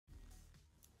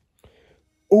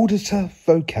Auditor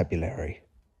vocabulary.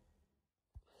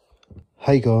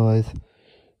 Hey guys,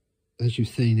 as you've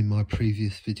seen in my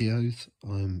previous videos,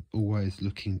 I'm always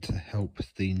looking to help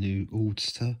the new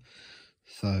auditor.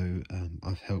 So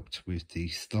I've helped with the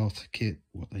starter kit,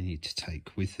 what they need to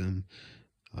take with them.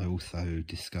 I also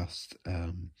discussed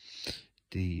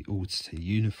the auditor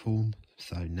uniform,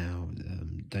 so now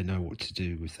they know what to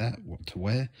do with that, what to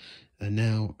wear. And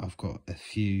now I've got a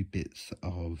few bits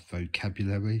of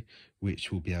vocabulary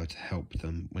which will be able to help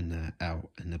them when they're out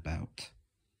and about.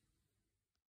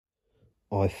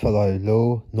 I follow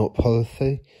law, not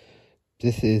policy.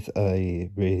 This is a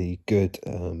really good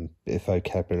bit of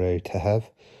vocabulary to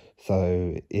have.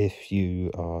 So if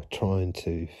you are trying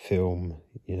to film,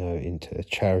 into a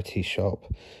charity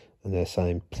shop and they're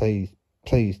saying, please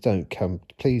don't come,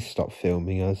 please stop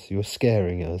filming us, you're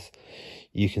scaring us,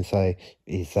 you can say,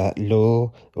 is that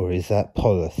law or is that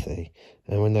policy?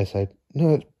 And when they say,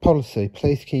 no, it's policy,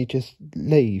 please can you just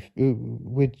leave,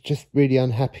 we're just really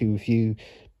unhappy with you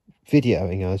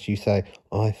videoing us, you say,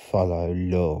 I follow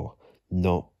law,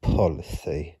 not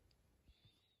policy.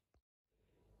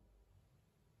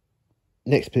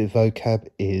 Next bit of vocab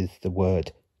is the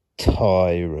word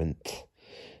tyrant.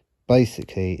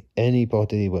 Basically,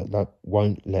 anybody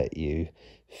won't let you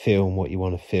film what you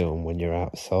want to film when you're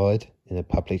outside in a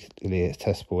publicly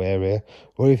accessible area,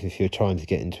 or even if you're trying to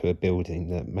get into a building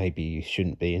that maybe you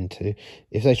shouldn't be into.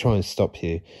 If they try and stop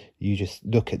you, you just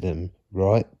look at them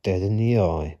right dead in the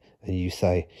eye and you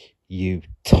say, you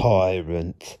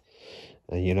tyrant,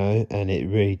 and it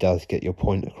really does get your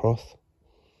point across.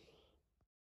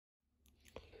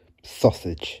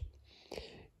 Sausage.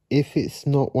 If it's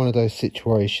not one of those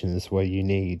situations where you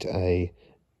need a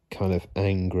kind of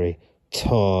angry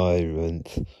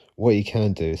tyrant, what you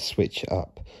can do is switch it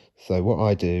up. So what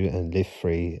I do, and Live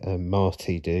Free and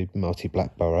Marti do, Marti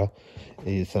Blagborough,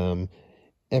 is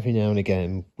every now and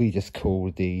again we just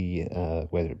call the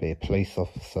whether it be a police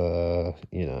officer,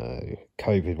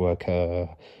 COVID worker,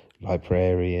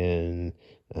 librarian,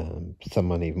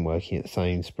 someone even working at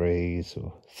Sainsbury's,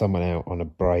 or someone out on a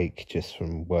break just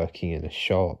from working in a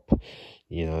shop,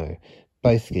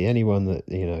 basically anyone that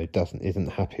isn't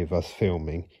happy with us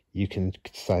filming, you can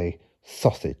say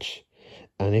sausage.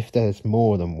 And if there's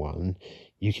more than one,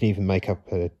 you can even make up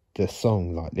the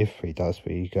song like Live Free does,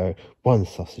 where you go 1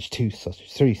 sausage, 2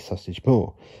 sausage, 3 sausage,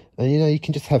 more, and you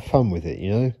can just have fun with it,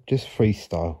 just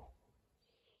freestyle.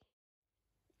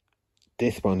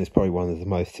 This one is probably one of the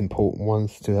most important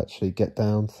ones to actually get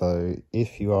down. So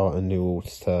if you are a new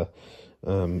auditor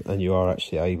and you are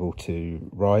actually able to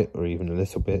write, or even a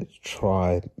little bit,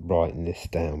 try writing this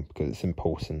down because it's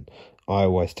important. I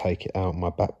always take it out of my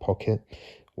back pocket.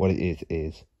 What it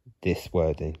is this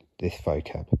wording, this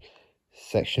vocab.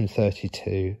 Section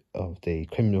 32 of the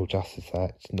Criminal Justice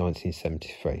Act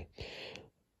 1973.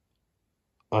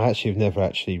 I actually have never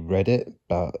actually read it,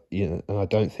 but, and I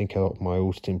don't think a lot of my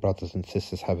auditing brothers and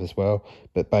sisters have as well.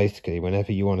 But basically,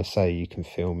 whenever you want to say you can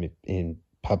film in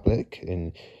public,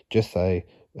 just say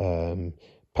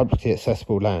publicly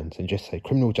accessible lands, and just say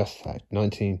Criminal Justice Act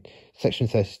Section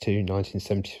 32,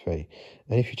 1973.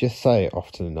 And if you just say it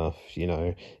often enough,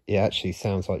 it actually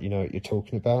sounds like you know what you're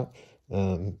talking about,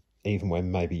 even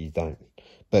when maybe you don't.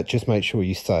 But just make sure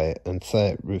you say it, and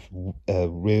say it with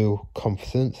real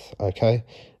confidence, okay?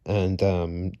 And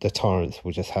the tyrants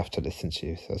will just have to listen to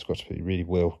you. So it's got to be really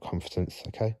real confidence,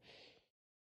 okay?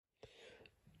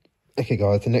 Okay,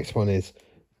 guys, the next one is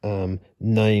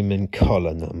name and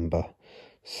collar number.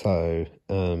 So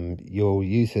you'll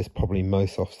use this probably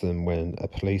most often when a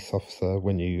police officer,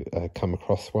 when you come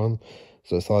across one.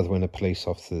 So it's either when a police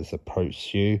officer's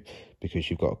approached you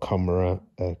because you've got a camera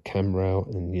out,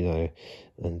 and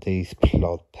and these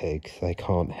plod pigs, they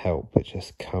can't help but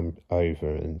just come over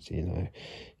and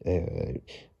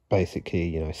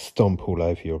basically stomp all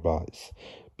over your rights.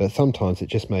 But sometimes it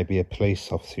just may be a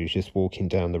police officer who's just walking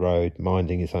down the road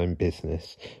minding his own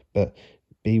business. But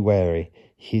be wary,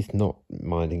 he's not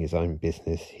minding his own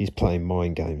business, he's playing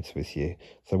mind games with you.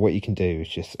 So what you can do is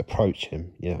just approach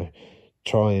him,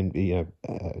 try and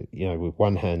with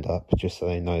one hand up, just so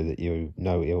they know that you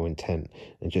know ill intent,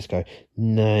 and just go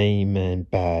name and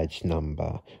badge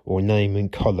number, or name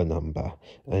and collar number.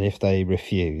 And if they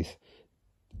refuse,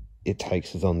 it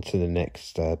takes us on to the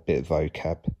next bit of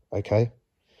vocab, okay?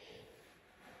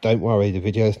 Don't worry, the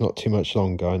video is not too much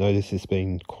longer. I know this has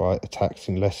been quite a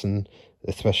taxing lesson,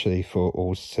 especially for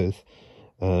auditors,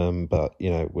 but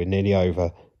we're nearly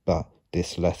over, but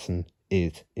this lesson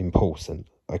is important,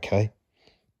 okay?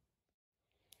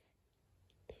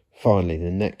 Finally, the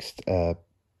next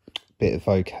bit of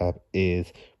vocab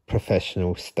is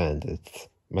professional standards.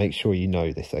 Make sure you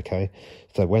know this, okay?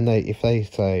 So when if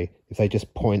they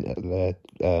just point at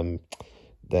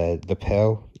their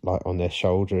lapel, like on their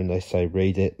shoulder, and they say,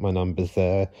 read it, my number's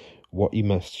there, what you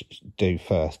must do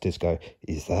first is go,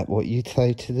 is that what you'd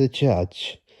say to the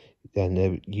judge?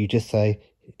 And you just say,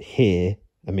 here.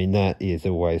 I mean, that is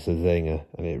always a zinger,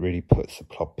 and it really puts the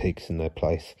plot pigs in their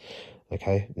place.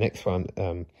 Okay, next one,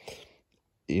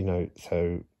 you know,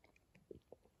 so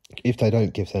if they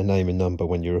don't give their name and number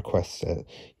when you request it,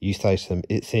 you say to them,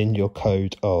 it's in your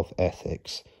code of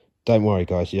ethics. Don't worry,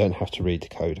 guys, you don't have to read the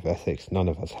code of ethics. None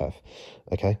of us have,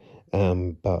 okay?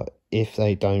 But if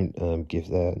they don't give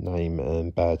their name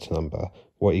and badge number,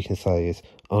 what you can say is,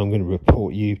 I'm going to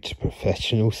report you to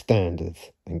professional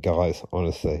standards. And guys,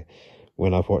 honestly,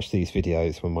 when I've watched these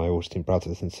videos, when my auditing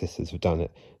brothers and sisters have done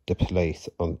it, the police,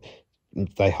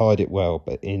 they hide it well,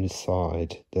 but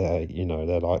inside, they're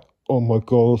like, oh my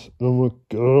God, I'm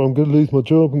going to lose my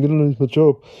job,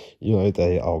 You know,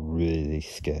 they are really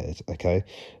scared, okay?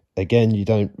 Again, you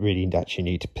don't really actually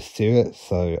need to pursue it,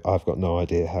 so I've got no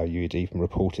idea how you would even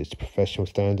report it to professional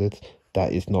standards.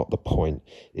 That is not the point.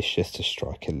 It's just to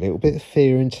strike a little bit of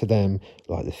fear into them,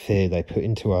 like the fear they put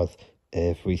into us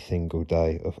every single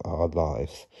day of our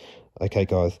lives. Okay,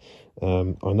 guys,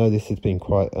 I know this has been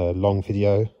quite a long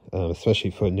video,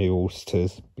 especially for new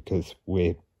auditors, because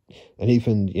and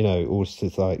even, you know,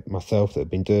 auditors like myself that have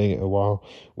been doing it a while,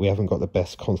 we haven't got the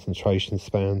best concentration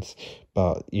spans,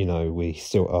 but, you know, we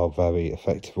still are very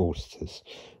effective auditors.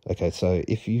 Okay, so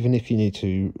even if you need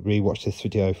to rewatch this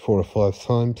video 4 or 5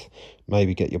 times,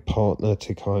 maybe get your partner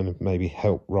to kind of maybe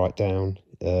help write down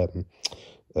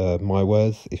my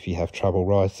words if you have trouble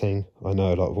writing. I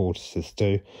know a lot of auditors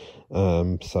do.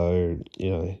 So, you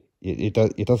know, it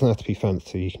doesn't have to be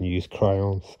fancy. You can use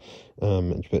crayons,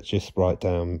 but just write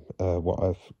down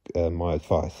my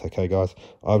advice. Okay, guys,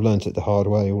 I've learned it the hard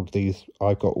way.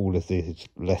 I've got all of these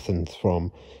lessons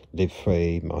from Live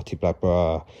Free, Marti,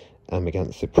 Blagborough,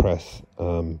 Against the Press,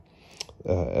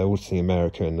 Auditing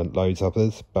America, and loads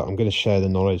others. But I'm going to share the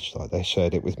knowledge like they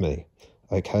shared it with me.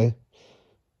 Okay,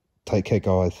 take care,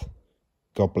 guys.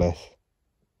 God bless.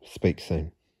 Speak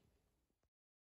soon.